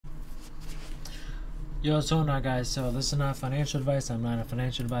Yo, what's going on, guys? So this is not financial advice. I'm not a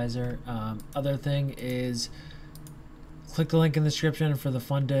financial advisor. Other thing is, click the link in the description for the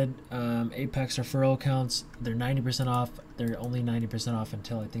funded Apex referral accounts. They're 90% off. They're only 90% off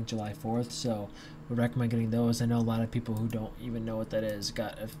until I think July 4th. So we recommend getting those. I know a lot of people who don't even know what that is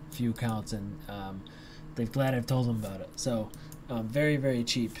got a few accounts, and they're glad I've told them about it. So very, very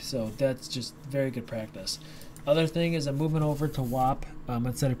cheap. So that's just very good practice. Other thing is I'm moving over to WAP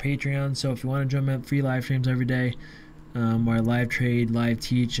instead of Patreon. So if you want to join my free live streams every day, where I live trade, live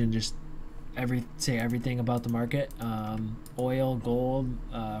teach, and just say everything about the market, oil, gold,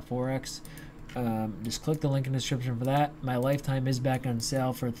 forex, just click the link in the description for that. My lifetime is back on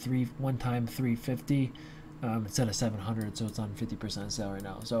sale for one time $350 instead of $700, so it's on 50% sale right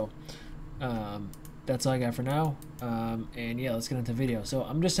now. So that's all I got for now. And yeah, let's get into the video. So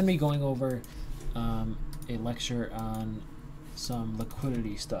I'm just gonna be going over a lecture on some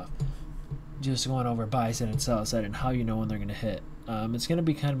liquidity stuff, just going over buy side and sell side and how you know when they're going to hit. It's going to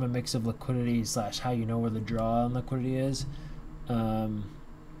be kind of a mix of liquidity slash how you know where the draw on liquidity is, and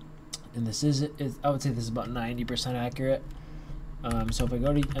this is I would say this is about 90% accurate. So if I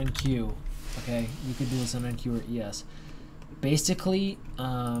go to NQ, okay, you could do this on NQ or ES. Basically,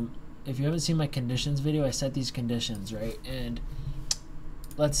 if you haven't seen my conditions video, I set these conditions, right? And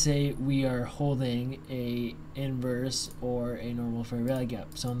let's say we are holding a inverse or a normal fair value gap.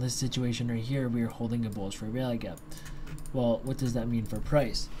 So in this situation right here, we are holding a bullish fair value gap. Well, what does that mean for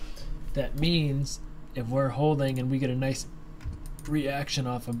price? That means if we're holding and we get a nice reaction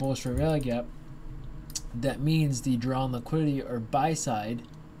off a bullish fair value gap, that means the draw on liquidity or buy side,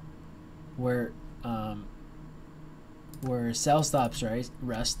 where sell stops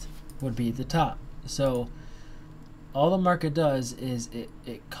rest would be at the top. So all the market does is it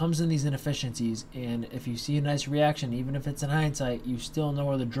comes in these inefficiencies, and if you see a nice reaction, even if it's in hindsight, you still know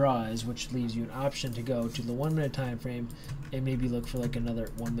where the draw is, which leaves you an option to go to the 1 minute time frame and maybe look for like another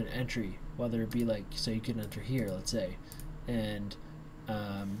 1 minute entry, whether it be like, so you can enter here, let's say, and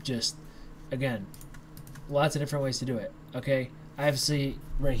just again, lots of different ways to do it. Okay, obviously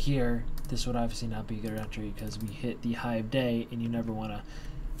right here, this would obviously not be a good entry because we hit the high of day, and you never want to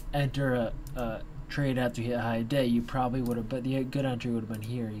enter a trade after you hit a high day. You probably would have, but the good entry would have been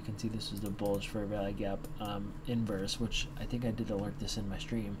here. You can see this is the bullish fair value gap inverse, which I think I did alert this in my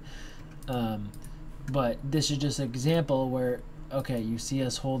stream. But this is just an example where, okay, you see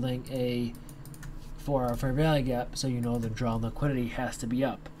us holding a 4-hour fair value gap, so you know the draw on liquidity has to be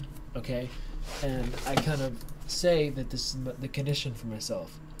up. Okay, and I kind of say that this is the condition for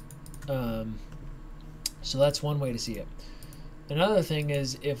myself. So that's one way to see it. Another thing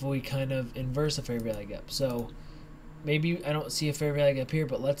is if we kind of inverse a fair value gap. So maybe I don't see a fair value gap here,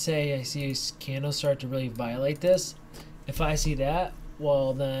 but let's say I see a candle start to really violate this. If I see that,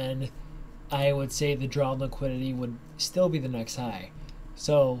 well, then I would say the draw on liquidity would still be the next high.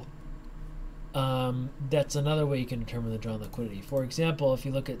 So that's another way you can determine the draw on liquidity. For example, if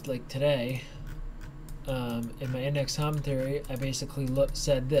you look at like today, in my index commentary, I basically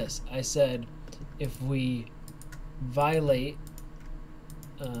said this. I said if we violate,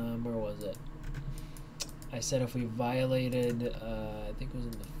 where was it? I said if we violated, I think it was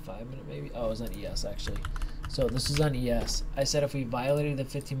in the 5 minute maybe. Oh, it was on ES actually. So this is on ES. I said if we violated the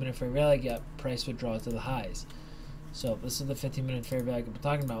 15-minute fair value gap, price would draw to the highs. So this is the 15-minute fair value gap we're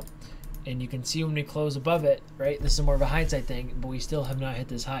talking about. And you can see when we close above it, right? This is more of a hindsight thing, but we still have not hit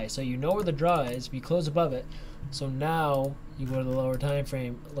this high. So you know where the draw is. We close above it. So now you go to the lower time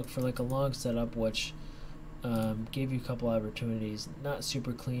frame, look for like a long setup, which gave you a couple opportunities. Not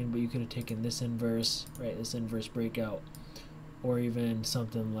super clean, but you could have taken this inverse, right? This inverse breakout, or even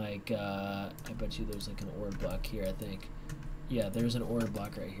something like I bet you there's like an order block here. I think, yeah, there's an order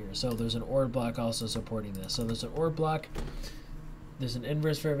block right here. So there's an order block also supporting this. So there's an order block. There's an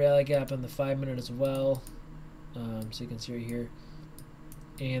inverse fair value gap on the 5 minute as well. So you can see right here,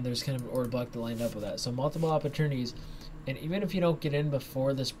 and there's kind of an order block that lined up with that. So multiple opportunities, and even if you don't get in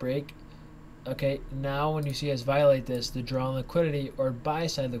before this break, okay, now when you see us violate this, the draw on liquidity or buy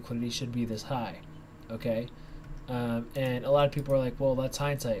side liquidity should be this high. Okay, and a lot of people are like, well, that's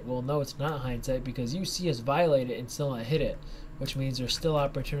hindsight. Well, no, it's not hindsight, because you see us violate it and still not hit it, which means there's still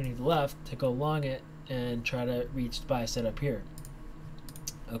opportunity left to go long it and try to reach the buy side up here.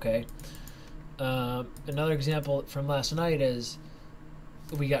 Okay, another example from last night is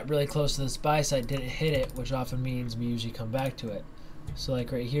we got really close to this buy side, didn't hit it, which often means we usually come back to it. So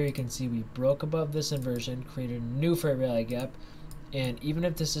like right here, you can see we broke above this inversion, created a new fair value gap, and even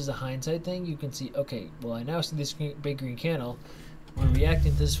if this is a hindsight thing, you can see, okay, well, I now see this big green candle. We're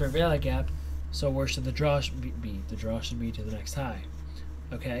reacting to this fair value gap, so where should the draw be? The draw should be to the next high.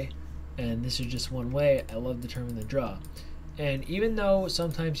 Okay, and this is just one way, I love determining the draw. And even though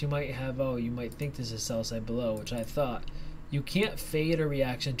sometimes you might have, oh, you might think this is sell side below, which I thought, you can't fade a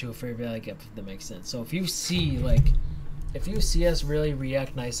reaction to a fair value gap, if that makes sense. So if you see us really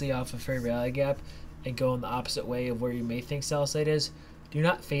react nicely off a fair value gap and go in the opposite way of where you may think sell side is, do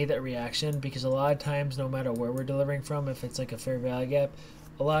not fade that reaction, because a lot of times, no matter where we're delivering from, if it's like a fair value gap,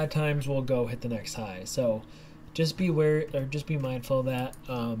 a lot of times we'll go hit the next high. So just be aware, or just be mindful of that.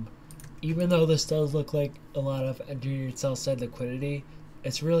 Even though this does look like a lot of engineered sell side liquidity,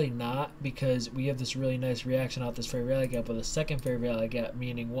 it's really not, because we have this really nice reaction off this fair value gap with a second fair value gap,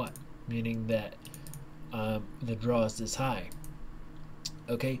 meaning what? Meaning that the draw is this high.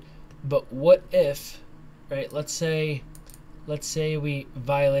 Okay, but what if, right? Let's say we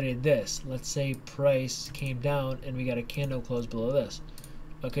violated this. Let's say price came down and we got a candle close below this.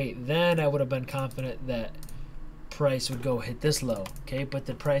 Okay, then I would have been confident that price would go hit this low. Okay, but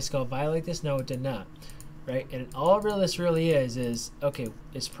did price go violate this? No, it did not. Right, and all this really is okay,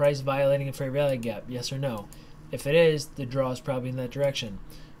 is price violating a fair value gap? Yes or no? If it is, the draw is probably in that direction.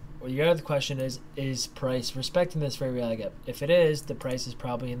 Well, your other question is price respecting this fair value gap? If it is, the price is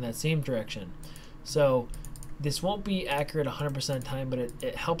probably in that same direction. So this won't be accurate 100% of the time, but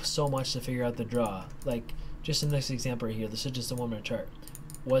it helps so much to figure out the draw. Like, just in this example right here, this is just a 1 minute chart.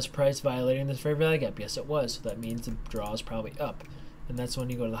 Was price violating this fair value gap? Yes, it was. So that means the draw is probably up. And that's when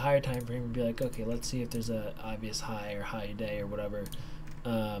you go to the higher time frame and be like, okay, let's see if there's a obvious high or high day or whatever.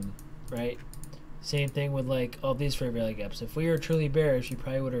 Right? Same thing with like all these fair value gaps. If we were truly bearish, you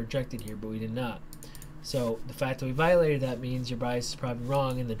probably would have rejected here, but we did not. So the fact that we violated that means your bias is probably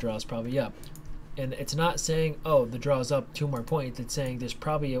wrong and the draw is probably up. And it's not saying, oh, the draw is up 2 more points. It's saying there's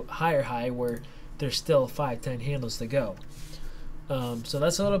probably a higher high where there's still 5-10 handles to go. So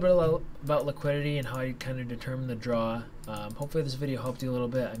that's a little bit about liquidity and how I kind of determine the draw. Hopefully this video helped you a little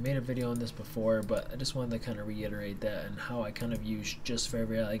bit. I made a video on this before, but I just wanted to kind of reiterate that and how I kind of use just fair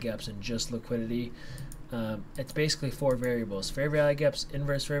value gaps and just liquidity. It's basically 4 variables: fair value gaps,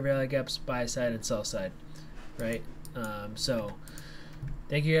 inverse fair value gaps, buy side, and sell side, right? So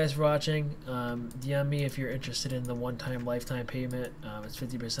thank you guys for watching. DM me if you're interested in the one-time lifetime payment. It's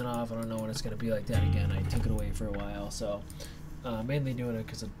 50% off. I don't know when it's going to be like that again. I took it away for a while, so mainly doing it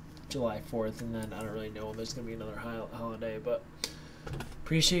because of July 4th, and then I don't really know when there's going to be another holiday, but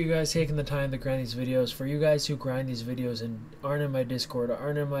appreciate you guys taking the time to grind these videos. For you guys who grind these videos and aren't in my Discord or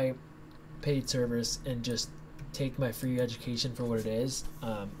aren't in my paid service and just take my free education for what it is,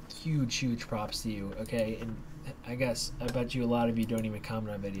 huge props to you, okay? And I bet you a lot of you don't even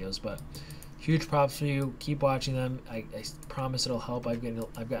comment on videos, but huge props for you. Keep watching them. I promise it'll help. I've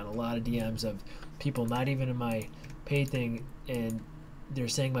gotten a lot of DMs of people not even in my paid thing, and they're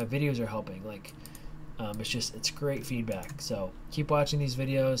saying my videos are helping. Like, it's great feedback. So keep watching these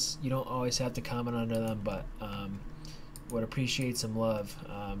videos. You don't always have to comment under them, but would appreciate some love,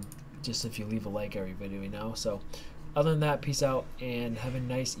 just if you leave a like every video, you know. So other than that, peace out and have a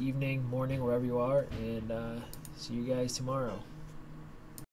nice evening, morning, wherever you are, and see you guys tomorrow.